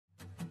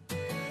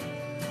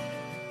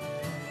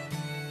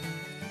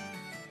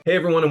Hey,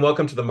 everyone, and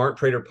welcome to the Mark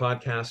Prater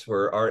podcast,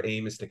 where our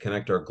aim is to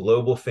connect our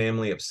global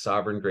family of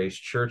Sovereign Grace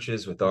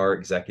churches with our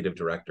executive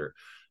director.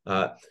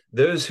 Uh,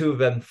 those who've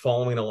been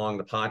following along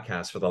the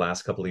podcast for the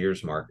last couple of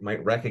years, Mark,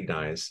 might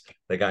recognize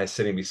the guy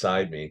sitting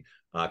beside me,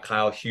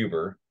 Kyle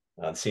Huber,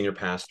 senior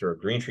pastor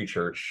of Green Tree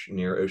Church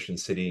near Ocean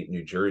City,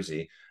 New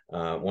Jersey.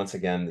 Once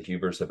again, the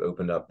Hubers have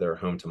opened up their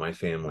home to my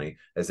family,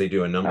 as they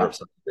do a number of Wow.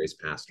 Sovereign Grace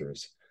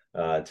pastors,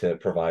 to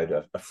provide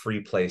a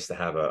free place to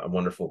have a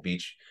wonderful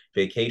beach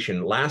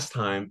vacation. Last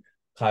time,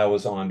 Kyle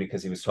was on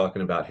because he was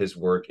talking about his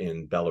work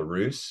in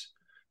Belarus.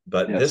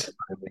 But this Yes.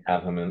 time we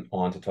have him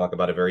on to talk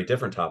about a very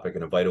different topic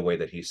in a vital way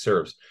that he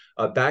serves.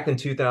 Back in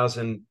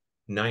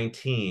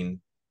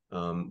 2019,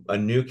 a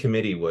new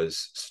committee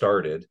was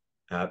started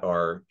at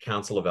our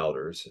Council of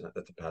Elders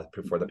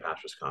before the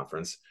Pastors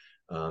Conference.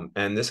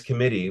 And this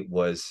committee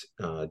was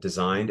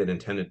designed and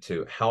intended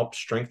to help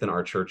strengthen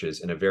our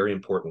churches in a very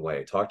important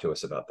way. Talk to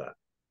us about that.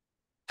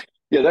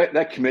 Yeah,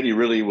 that committee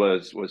really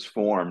was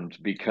formed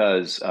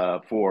because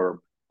for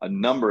a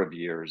number of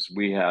years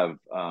we have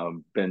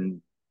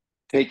been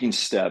taking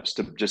steps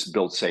to just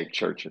build safe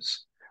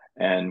churches,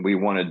 and we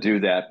want to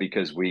do that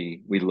because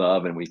we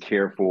love and we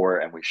care for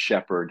and we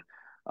shepherd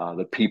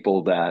the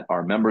people that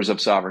are members of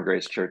Sovereign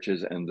Grace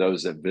churches and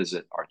those that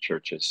visit our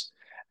churches.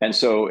 And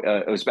so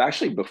it was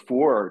actually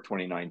before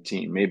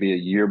 2019, maybe a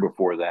year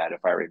before that,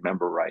 if I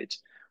remember right,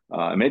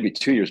 maybe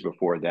 2 years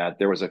before that,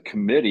 there was a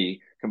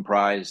committee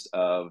comprised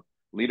of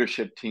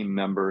leadership team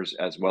members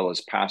as well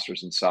as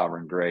pastors in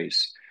Sovereign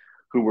Grace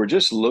who were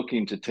just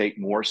looking to take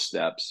more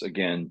steps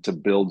again to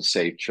build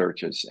safe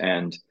churches.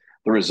 And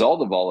the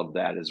result of all of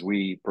that is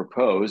we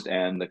proposed,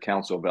 and the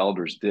Council of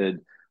Elders did,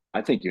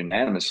 I think,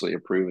 unanimously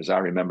approve, as I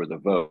remember the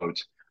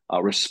vote,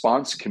 a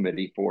response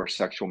committee for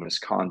sexual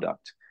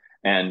misconduct.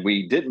 And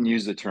we didn't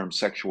use the term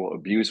sexual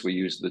abuse, we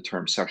used the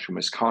term sexual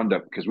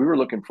misconduct because we were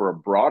looking for a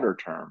broader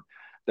term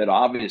that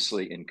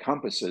obviously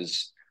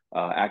encompasses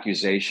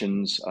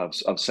accusations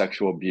of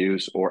sexual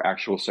abuse or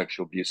actual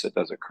sexual abuse that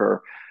does occur,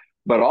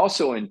 but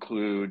also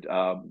include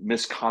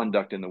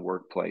misconduct in the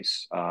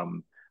workplace,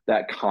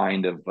 that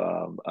kind of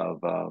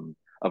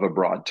a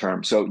broad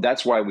term. So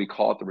that's why we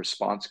call it the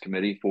Response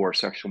Committee for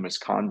Sexual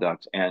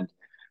Misconduct. And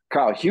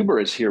Kyle Huber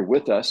is here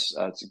with us.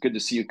 It's good to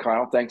see you,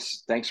 Kyle.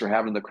 Thanks for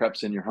having the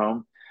Krebs in your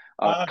home.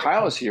 It's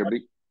Kyle is here.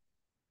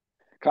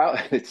 Kyle,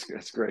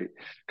 it's great.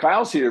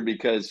 Kyle's here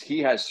because he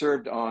has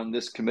served on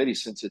this committee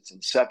since its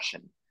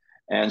inception.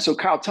 And so,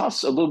 Kyle, tell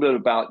us a little bit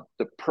about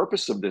the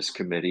purpose of this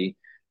committee,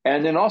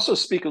 and then also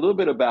speak a little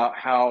bit about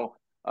how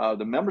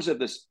the members of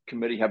this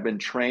committee have been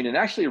trained and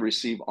actually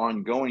receive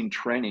ongoing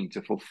training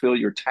to fulfill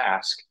your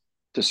task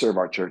to serve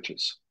our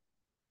churches.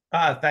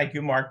 Thank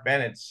you, Mark Ben.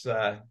 It's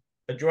a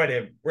joy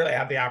to really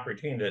have the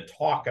opportunity to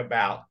talk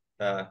about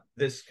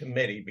this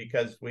committee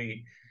because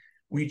we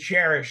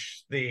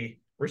cherish the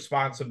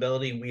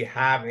responsibility we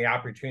have and the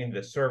opportunity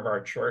to serve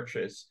our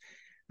churches.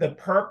 The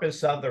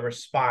purpose of the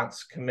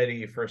Response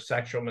Committee for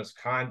Sexual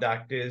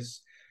Misconduct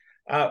is,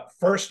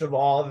 first of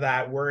all,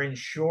 that we're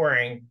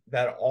ensuring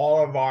that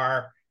all of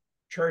our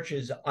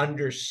churches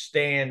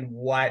understand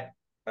what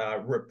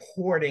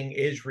reporting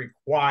is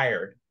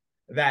required,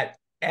 that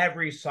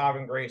every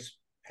Sovereign Grace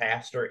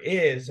pastor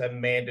is a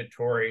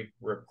mandatory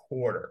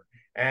reporter,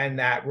 and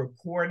that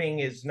reporting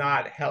is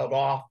not held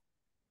off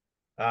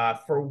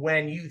for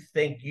when you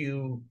think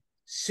you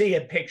see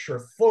a picture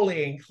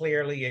fully and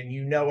clearly and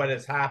you know what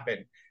has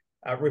happened.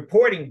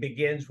 Reporting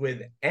begins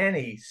with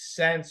any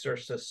sense or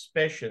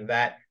suspicion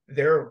that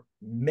there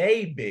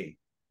may be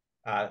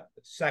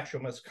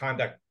sexual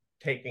misconduct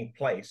taking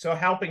place. So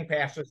helping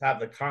pastors have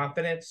the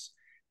confidence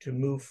to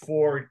move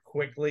forward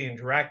quickly and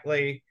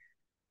directly.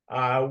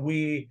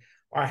 We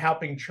are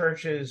helping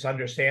churches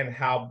understand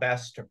how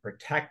best to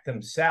protect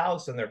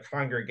themselves and their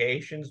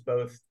congregations,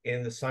 both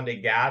in the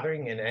Sunday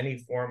gathering and any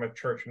form of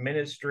church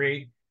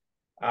ministry.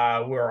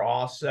 We're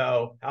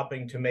also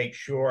helping to make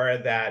sure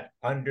that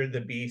under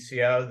the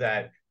BCO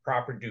that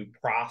proper due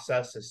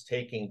process is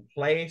taking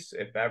place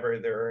if ever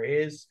there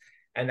is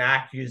an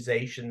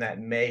accusation that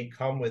may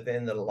come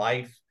within the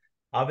life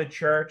of a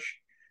church.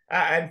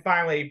 And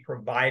finally,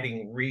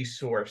 providing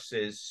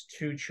resources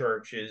to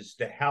churches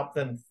to help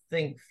them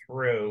think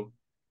through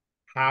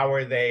how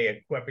are they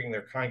equipping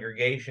their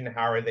congregation,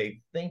 how are they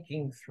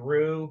thinking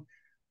through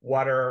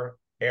what are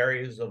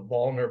areas of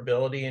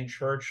vulnerability in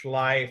church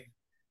life,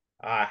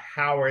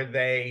 how are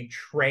they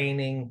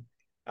training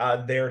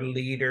their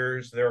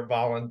leaders, their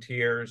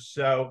volunteers.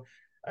 So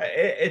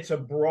it's a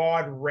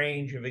broad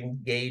range of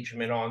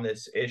engagement on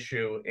this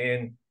issue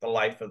in the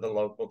life of the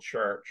local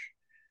church.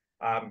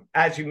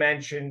 As you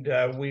mentioned,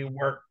 we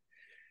work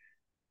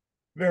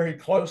very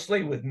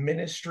closely with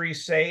Ministry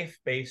Safe,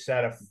 based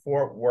out of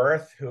Fort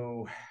Worth,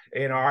 who,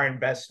 in our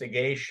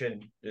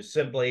investigation, just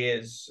simply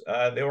is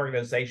the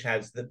organization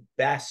has the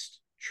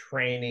best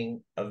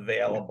training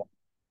available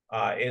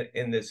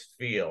in this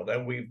field.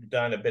 And we've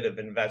done a bit of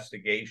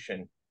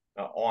investigation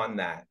on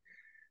that.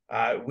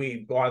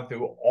 We've gone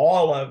through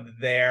all of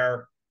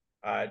their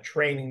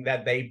training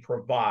that they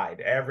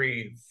provide,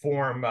 every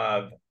form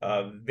of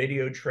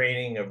video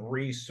training, of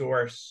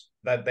resource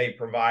that they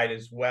provide,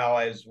 as well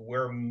as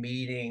we're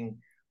meeting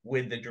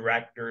with the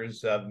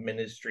directors of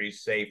Ministry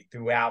Safe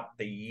throughout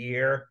the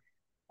year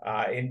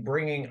in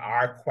bringing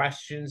our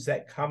questions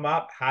that come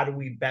up. How do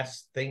we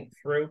best think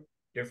through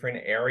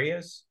different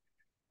areas?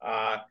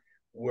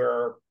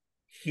 We're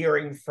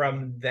hearing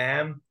from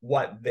them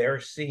what they're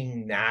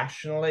seeing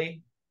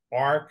nationally,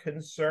 our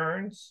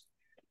concerns.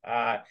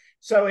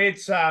 So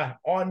it's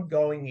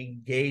ongoing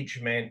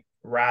engagement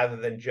rather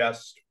than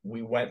just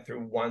we went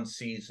through one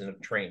season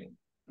of training.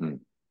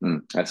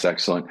 That's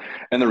excellent.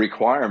 And the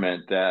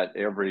requirement that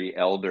every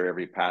elder,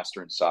 every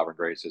pastor in Sovereign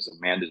Grace is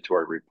a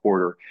mandatory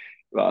reporter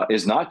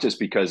is not just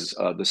because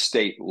the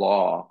state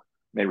law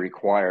may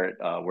require it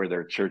where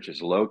their church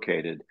is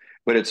located,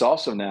 but it's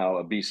also now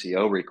a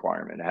BCO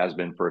requirement. It has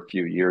been for a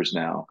few years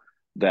now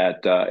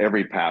that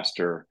every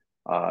pastor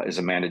is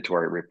a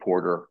mandatory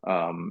reporter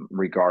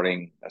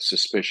regarding a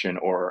suspicion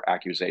or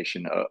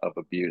accusation of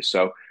abuse.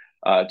 So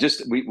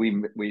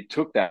we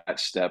took that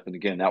step, and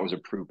again, that was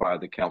approved by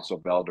the Council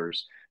of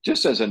Elders,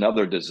 just as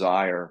another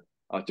desire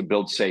to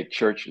build safe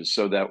churches,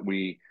 so that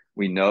we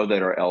know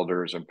that our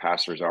elders and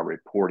pastors are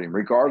reporting,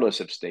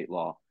 regardless if state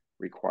law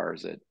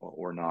requires it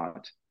or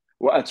not.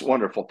 Well, that's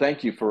wonderful.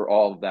 Thank you for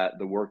all of that,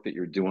 the work that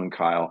you're doing,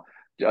 Kyle.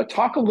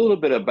 Talk a little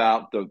bit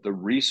about the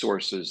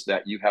resources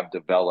that you have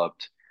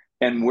developed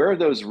and where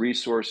those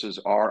resources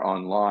are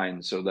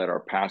online so that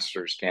our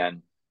pastors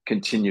can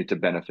continue to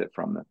benefit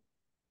from them.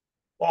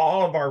 Well,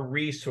 all of our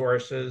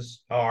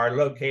resources are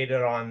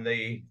located on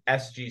the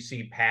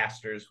SGC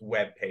Pastors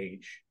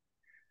webpage.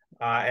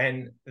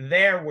 And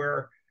there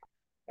we're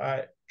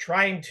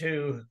trying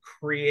to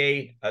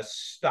create a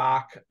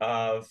stock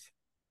of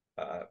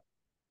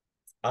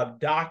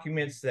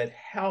documents that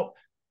help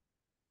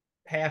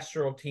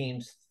pastoral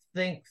teams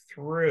think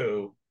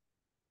through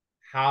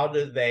how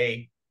do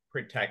they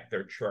protect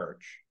their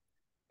church.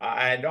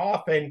 And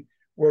often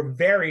we're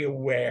very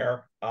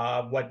aware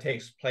of what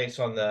takes place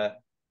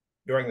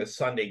during the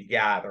Sunday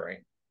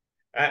gathering.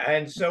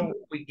 And so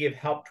we give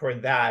help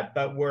toward that,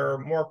 but we're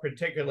more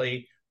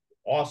particularly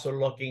also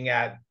looking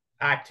at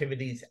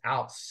activities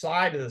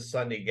outside of the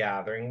Sunday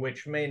gathering,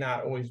 which may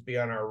not always be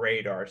on our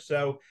radar.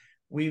 So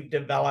we've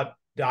developed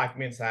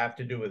documents that have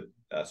to do with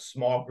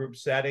small group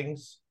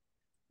settings,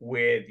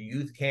 with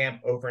youth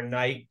camp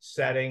overnight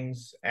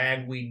settings,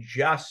 and we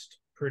just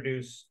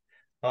produced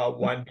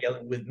one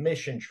dealing with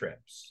mission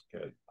trips.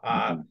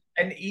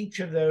 And each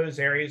of those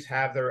areas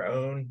have their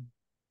own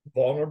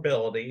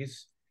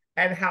vulnerabilities,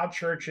 and how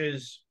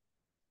churches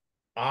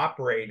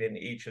operate in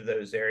each of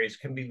those areas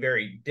can be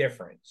very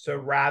different. So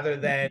rather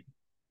than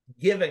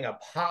giving a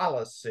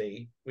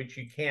policy, which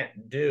you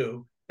can't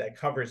do, that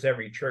covers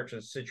every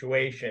church's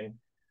situation,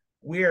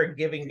 we are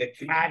giving the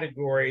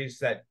categories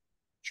that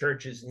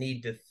churches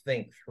need to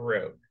think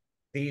through.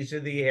 These are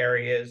the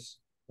areas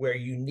where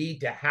you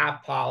need to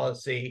have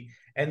policy,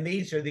 and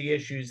these are the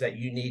issues that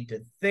you need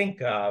to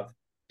think of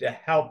to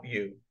help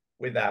you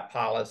with that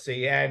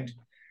policy. And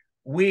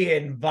we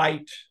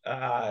invite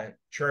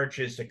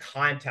churches to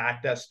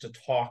contact us to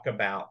talk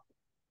about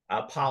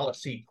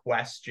policy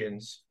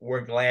questions.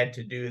 We're glad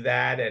to do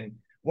that. And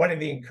one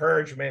of the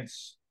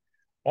encouragements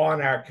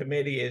on our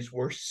committee is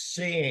we're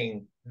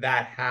seeing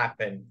that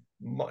happen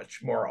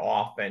much more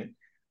often.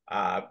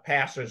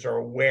 Pastors are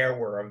aware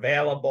we're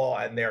available,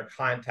 and they're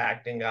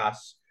contacting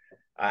us,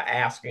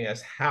 asking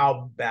us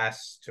how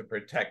best to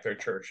protect their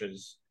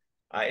churches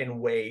in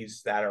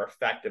ways that are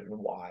effective and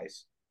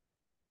wise.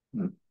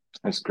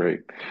 That's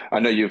great.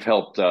 I know you've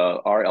helped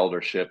our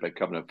eldership at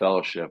Covenant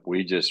Fellowship.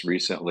 We just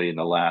recently, in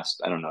the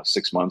last,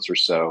 6 months or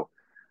so,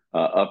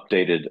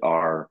 updated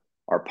our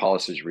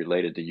policies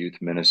related to youth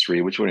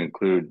ministry, which would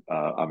include,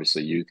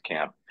 obviously, youth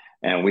camp.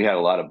 And we had a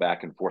lot of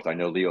back and forth. I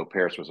know Leo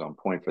Paris was on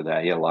point for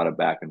that. He had a lot of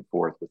back and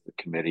forth with the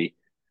committee.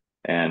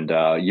 And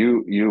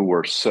you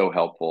were so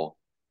helpful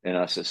in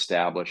us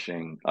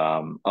establishing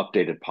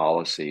updated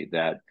policy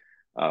that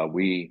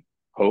we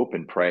hope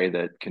and pray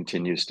that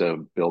continues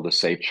to build a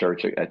safe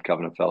church at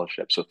Covenant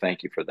Fellowship. So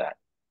thank you for that.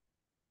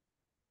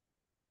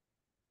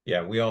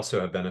 Yeah, we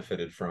also have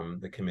benefited from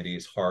the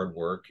committee's hard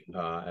work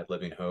at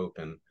Living Hope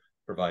and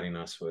providing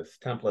us with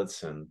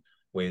templates and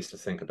ways to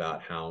think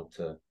about how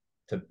to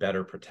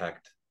better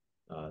protect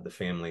the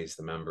families,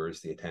 the members,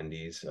 the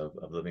attendees of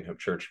Living Hope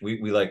Church.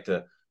 We like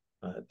to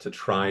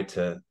try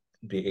to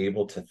be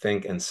able to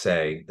think and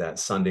say that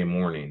Sunday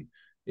morning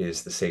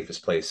is the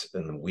safest place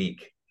in the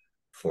week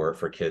for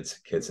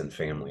kids and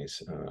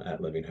families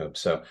at Living Hope.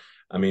 So,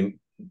 I mean,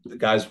 the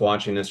guys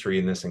watching this,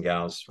 reading this, and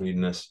gals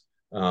reading this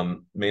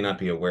may not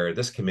be aware,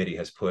 this committee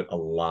has put a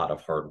lot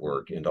of hard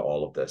work into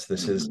all of this.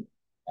 This is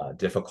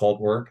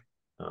difficult work.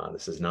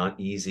 This is not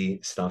easy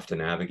stuff to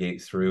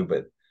navigate through,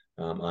 but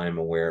I'm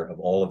aware of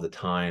all of the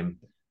time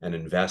and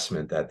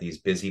investment that these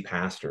busy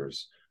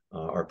pastors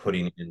are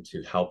putting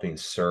into helping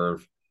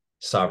serve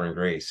Sovereign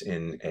Grace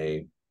in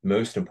a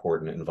most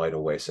important and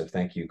vital way. So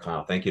thank you,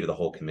 Kyle. Thank you to the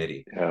whole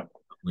committee. Yeah.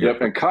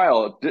 Yep. And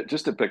Kyle,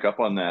 just to pick up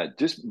on that,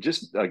 just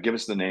give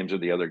us the names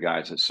of the other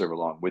guys that serve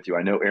along with you.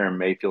 I know Aaron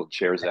Mayfield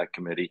chairs that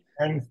committee.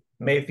 Aaron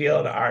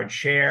Mayfield, our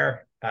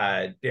chair,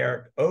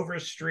 Derek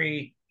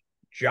Overstreet,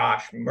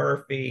 Josh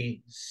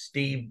Murphy,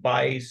 Steve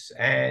Bice,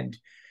 and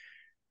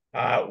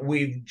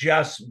we've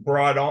just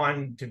brought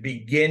on to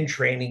begin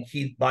training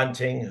Keith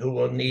Bunting, who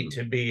will need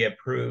to be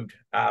approved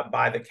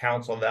by the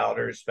Council of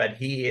Elders, but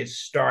he is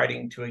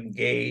starting to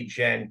engage,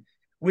 and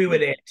we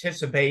would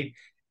anticipate,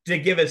 to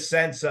give a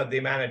sense of the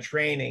amount of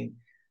training,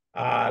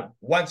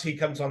 once he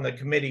comes on the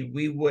committee,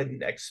 we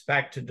wouldn't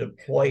expect to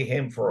deploy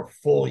him for a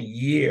full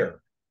year,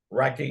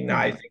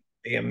 recognizing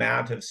the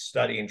amount of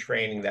study and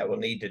training that will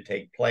need to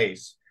take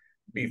place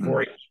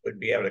before he would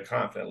be able to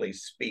confidently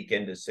speak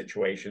into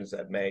situations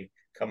that may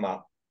come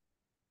up.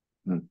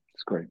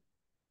 That's great.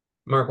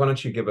 Mark, why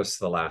don't you give us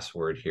the last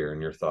word here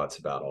and your thoughts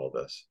about all of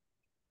this?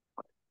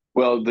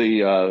 Well,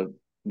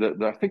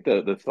 I think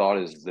the thought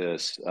is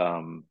this.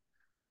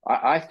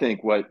 I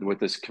think what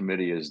this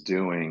committee is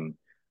doing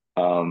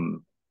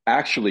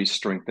actually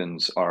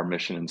strengthens our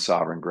mission in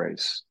Sovereign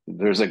Grace.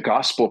 There's a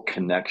gospel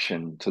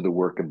connection to the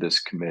work of this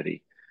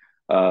committee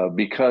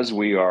because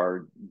we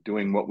are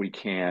doing what we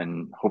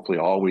can, hopefully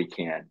all we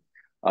can,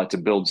 to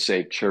build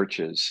safe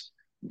churches.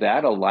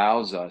 That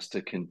allows us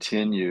to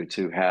continue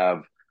to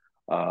have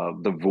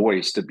the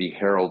voice to be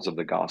heralds of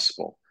the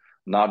gospel,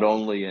 not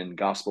only in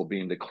gospel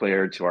being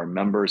declared to our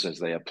members as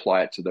they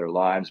apply it to their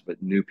lives,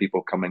 but new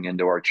people coming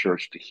into our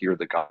church to hear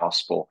the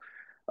gospel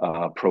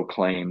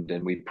proclaimed,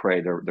 and we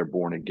pray they're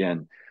born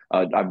again.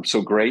 I'm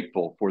so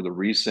grateful for the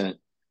recent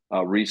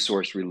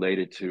resource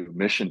related to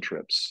mission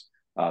trips.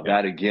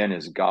 That again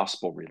is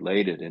gospel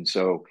related, and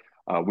so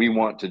we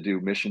want to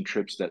do mission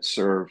trips that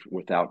serve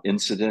without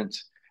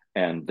incident,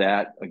 and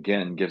that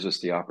again gives us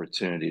the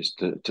opportunities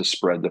to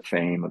spread the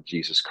fame of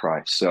Jesus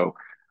Christ. So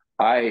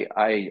I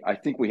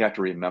think we have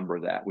to remember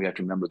that. We have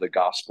to remember the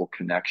gospel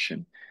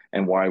connection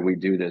and why we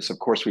do this. Of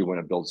course, we want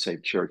to build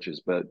safe churches,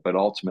 but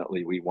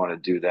ultimately we want to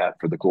do that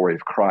for the glory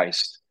of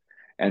Christ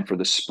and for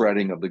the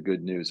spreading of the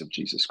good news of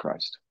Jesus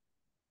Christ.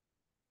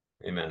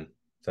 Amen.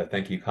 So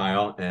thank you,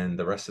 Kyle, and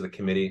the rest of the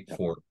committee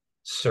for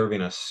serving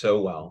us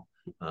so well.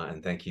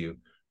 And thank you,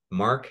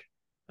 Mark.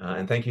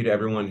 And thank you to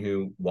everyone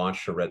who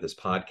watched or read this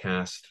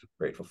podcast.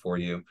 Grateful for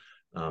you.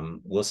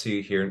 We'll see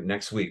you here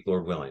next week,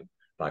 Lord willing.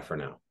 Bye for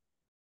now.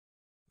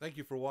 Thank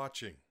you for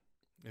watching.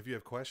 If you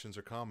have questions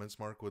or comments,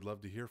 Mark would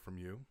love to hear from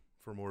you.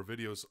 For more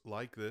videos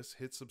like this,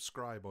 hit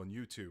subscribe on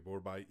YouTube or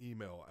by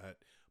email at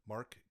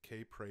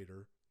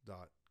markkprater.com.